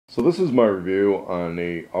So this is my review on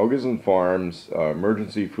the Augason Farms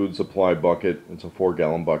emergency food supply bucket. It's a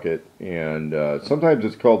 4-gallon bucket, and sometimes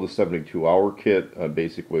it's called the 72-hour kit,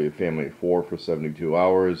 basically a family of 4 for 72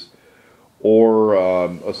 hours, or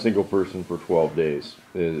a single person for 12 days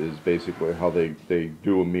is basically how they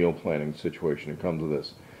do a meal planning situation. It comes with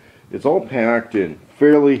this. It's all packed in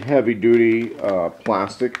fairly heavy-duty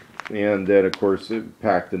plastic, and then of course it's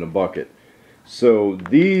packed in a bucket. So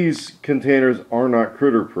these containers are not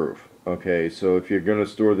critter proof. Okay, so if you're going to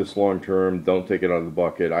store this long term, don't take it out of the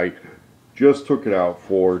bucket. I just took it out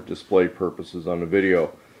for display purposes on the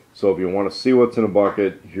video. So if you want to see what's in a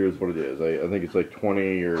bucket, here's what it is. I think it's like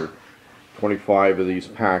 20 or 25 of these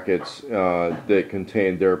packets that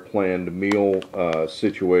contain their planned meal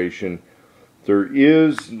situation. There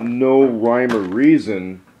is no rhyme or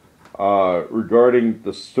reason regarding the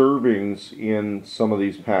servings in some of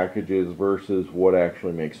these packages versus what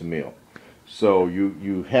actually makes a meal. So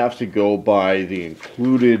you have to go by the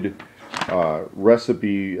included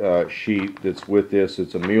recipe sheet that's with this.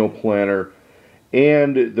 It's a meal planner,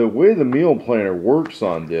 and the way the meal planner works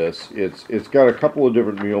on this, it's got a couple of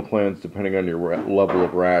different meal plans depending on your level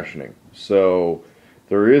of rationing. So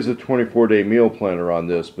there is a 24-day meal planner on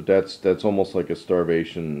this, but that's almost like a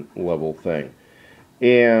starvation level thing.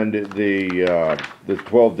 And the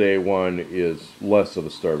 12-day one is less of a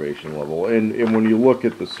starvation level. And when you look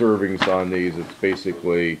at the servings on these, it's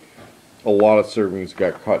basically a lot of servings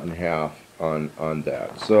got cut in half on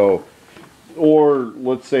that. So, or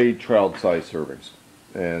let's say child-size servings,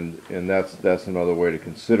 and that's another way to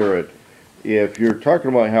consider it. If you're talking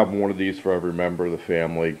about having one of these for every member of the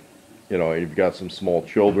family, you know, you've got some small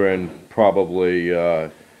children, probably.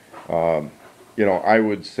 You know, I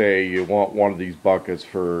would say you want one of these buckets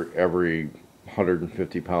for every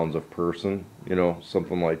 150 pounds of person, you know,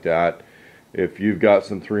 something like that. If you've got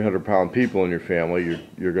some 300-pound people in your family,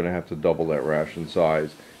 you're going to have to double that ration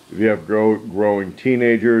size. If you have growing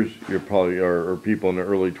teenagers, you're probably or people in the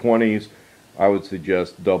early 20s, I would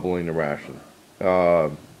suggest doubling the ration.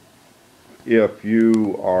 If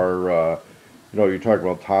you are you know, you're talking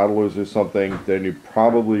about toddlers or something, then you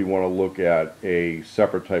probably want to look at a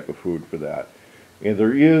separate type of food for that. And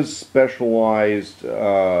there is specialized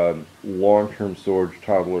long-term storage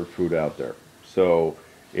toddler food out there. So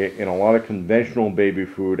in a lot of conventional baby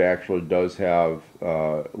food actually does have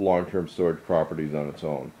long-term storage properties on its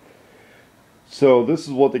own. So this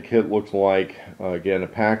is what the kit looks like. Again, the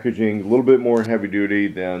packaging, a little bit more heavy-duty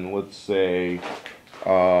than, let's say,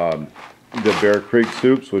 the Bear Creek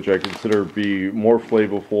soups, which I consider to be more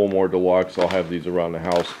flavorful, more deluxe. I'll have these around the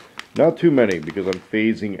house. Not too many, because I'm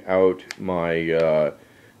phasing out my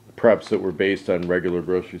preps that were based on regular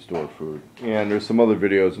grocery store food. And there's some other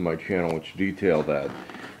videos on my channel which detail that.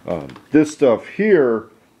 This stuff here,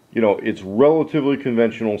 you know, it's relatively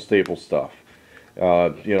conventional staple stuff.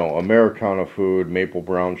 You know, Americana food, maple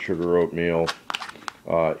brown sugar oatmeal.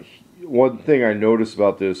 One thing I noticed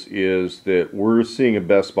about this is that we're seeing a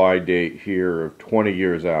Best Buy date here of 20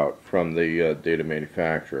 years out from the data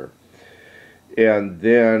manufacturer. And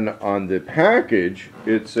then on the package,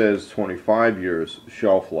 it says 25 years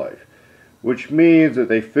shelf life, which means that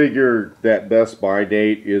they figure that Best Buy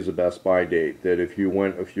date is a Best Buy date, that if you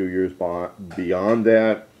went a few years beyond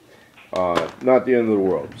that, not the end of the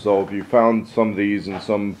world. So if you found some of these in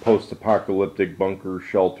some post-apocalyptic bunker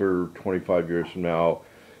shelter 25 years from now,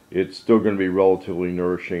 it's still going to be relatively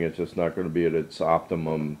nourishing. It's just not going to be at its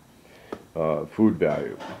optimum food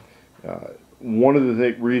value. One of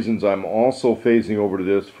the reasons I'm also phasing over to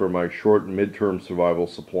this for my short and midterm survival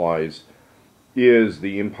supplies is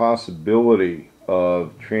the impossibility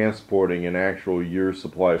of transporting an actual year's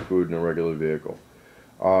supply of food in a regular vehicle.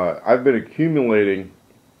 I've been accumulating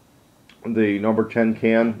the number 10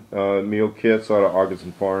 can meal kits out of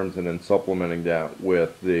Augason Farms and then supplementing that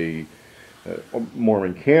with the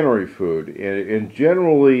Mormon cannery food. And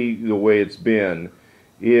generally the way it's been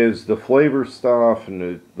is the flavor stuff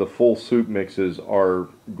and the full soup mixes are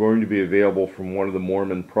going to be available from one of the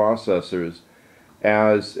Mormon processors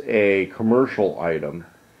as a commercial item,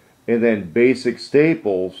 and then basic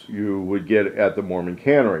staples you would get at the Mormon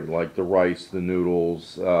cannery, like the rice, the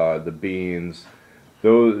noodles, the beans,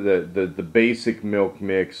 those the basic milk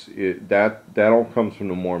mix. That all comes from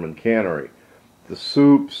the Mormon cannery. The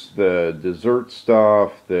soups, the dessert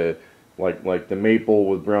stuff, like the maple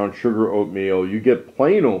with brown sugar oatmeal, you get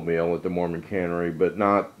plain oatmeal at the Mormon cannery, but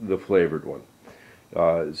not the flavored one.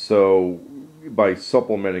 So by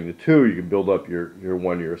supplementing the two, you can build up your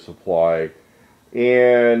 1-year supply.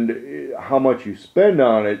 And how much you spend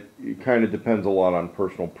on it kind of depends a lot on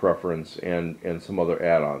personal preference and some other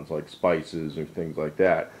add-ons like spices and things like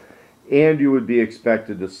that. and you would be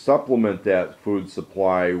expected to supplement that food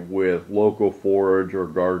supply with local forage or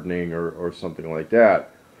gardening or something like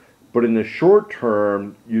that. But in the short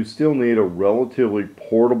term, you still need a relatively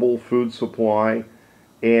portable food supply,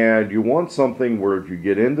 and you want something where if you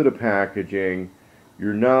get into the packaging,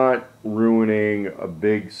 you're not ruining a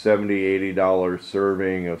big $70, $80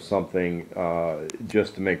 serving of something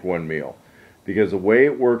just to make one meal. Because the way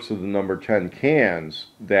it works with the number 10 cans,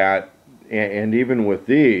 and even with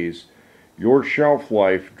these, your shelf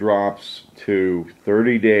life drops to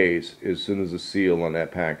 30 days as soon as the seal on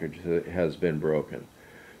that package has been broken.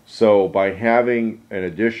 So by having an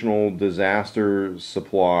additional disaster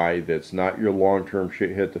supply that's not your long-term shit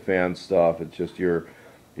hit the fan stuff, it's just your,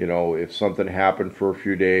 if something happened for a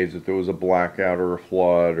few days, if there was a blackout or a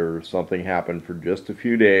flood or something happened for just a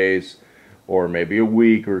few days or maybe a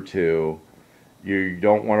week or two, you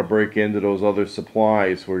don't want to break into those other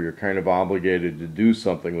supplies where you're kind of obligated to do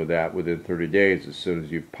something with that within 30 days. As soon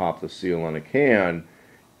as you've popped the seal on a can,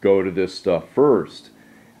 go to this stuff first.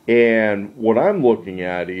 And what I'm looking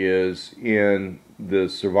at is, in the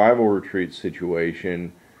survival retreat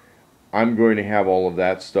situation, I'm going to have all of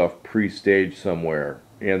that stuff pre-staged somewhere,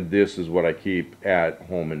 and this is what I keep at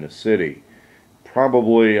home in the city.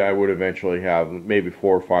 Probably I would eventually have maybe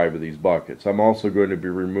 4 or 5 of these buckets. I'm also going to be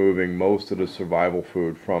removing most of the survival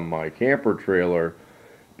food from my camper trailer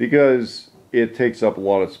because it takes up a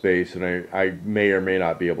lot of space, and I may or may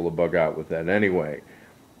not be able to bug out with that anyway.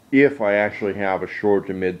 If I actually have a short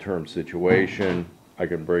to mid-term situation, I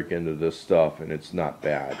can break into this stuff and it's not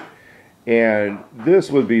bad. And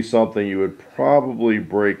this would be something you would probably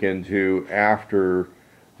break into after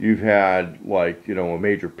you've had, like, a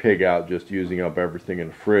major pig out just using up everything in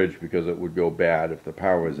the fridge because it would go bad if the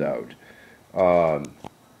power was out.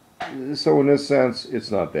 So in this sense,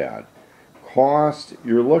 it's not bad. Cost,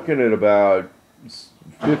 you're looking at about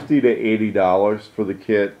 $50 to $80 for the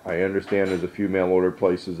kit. I understand there's a few mail order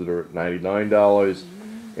places that are at $99,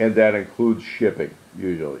 and that includes shipping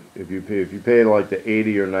usually. If you pay like the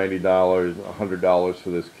 $80 or $90, $100 for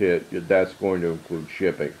this kit, that's going to include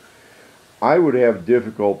shipping. I would have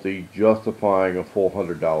difficulty justifying a full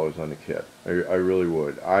 $100 on the kit. I really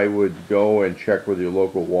would. I would go and check with your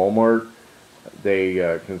local Walmart.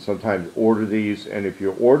 They can sometimes order these, and if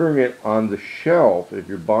you're ordering it on the shelf, if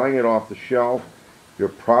you're buying it off the shelf, you're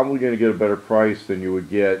probably going to get a better price than you would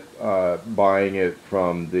get buying it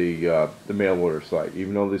from the mail order site.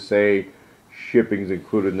 Even though they say shipping's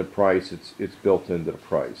included in the price, it's built into the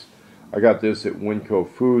price. I got this at Winco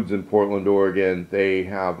Foods in Portland, Oregon. They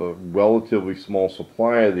have a relatively small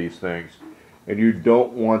supply of these things, and you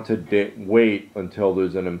don't want to wait until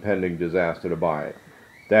there's an impending disaster to buy it.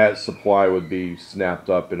 That supply would be snapped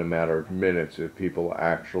up in a matter of minutes if people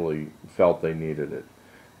actually felt they needed it.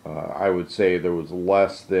 I would say there was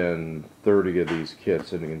less than 30 of these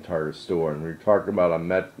kits in the entire store. And when you're talking about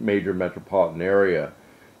a major metropolitan area,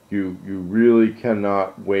 you really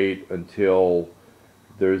cannot wait until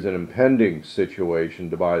there's an impending situation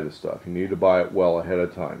to buy this stuff. You need to buy it well ahead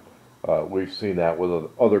of time. We've seen that with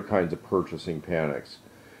other kinds of purchasing panics.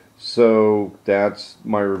 So that's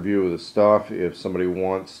my review of the stuff. If somebody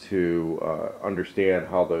wants to understand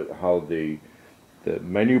how the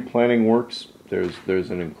menu planning works,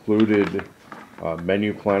 there's an included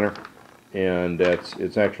menu planner, and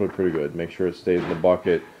it's actually pretty good. Make sure it stays in the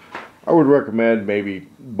bucket. I would recommend maybe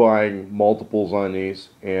buying multiples on these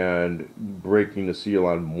and breaking the seal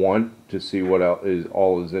on one to see what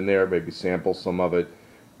all is in there. Maybe sample some of it.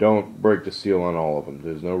 Don't break the seal on all of them.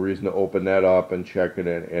 There's no reason to open that up and check it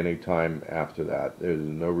at any time after that. There's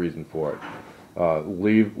no reason for it.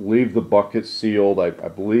 Leave the bucket sealed. I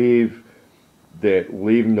believe that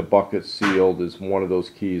leaving the bucket sealed is one of those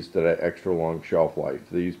keys to that extra long shelf life.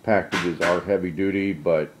 These packages are heavy duty,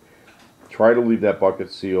 but try to leave that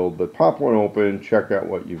bucket sealed. But pop one open, check out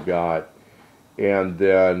what you've got, and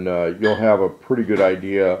then you'll have a pretty good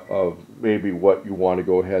idea of maybe what you want to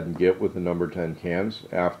go ahead and get with the number 10 cans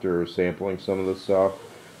after sampling some of the stuff,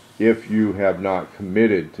 if you have not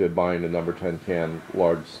committed to buying the number 10 can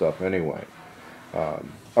large stuff anyway.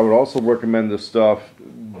 I would also recommend this stuff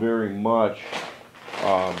very much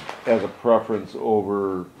as a preference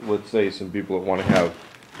over, let's say, some people that want to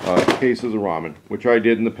have cases of ramen, which I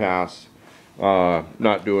did in the past,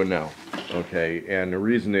 not doing now. Okay, and the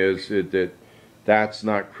reason is that's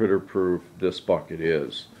not critter proof. This bucket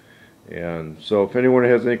is. And so if anyone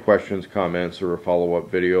has any questions, comments, or a follow-up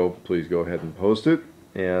video, please go ahead and post it,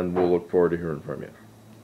 and we'll look forward to hearing from you.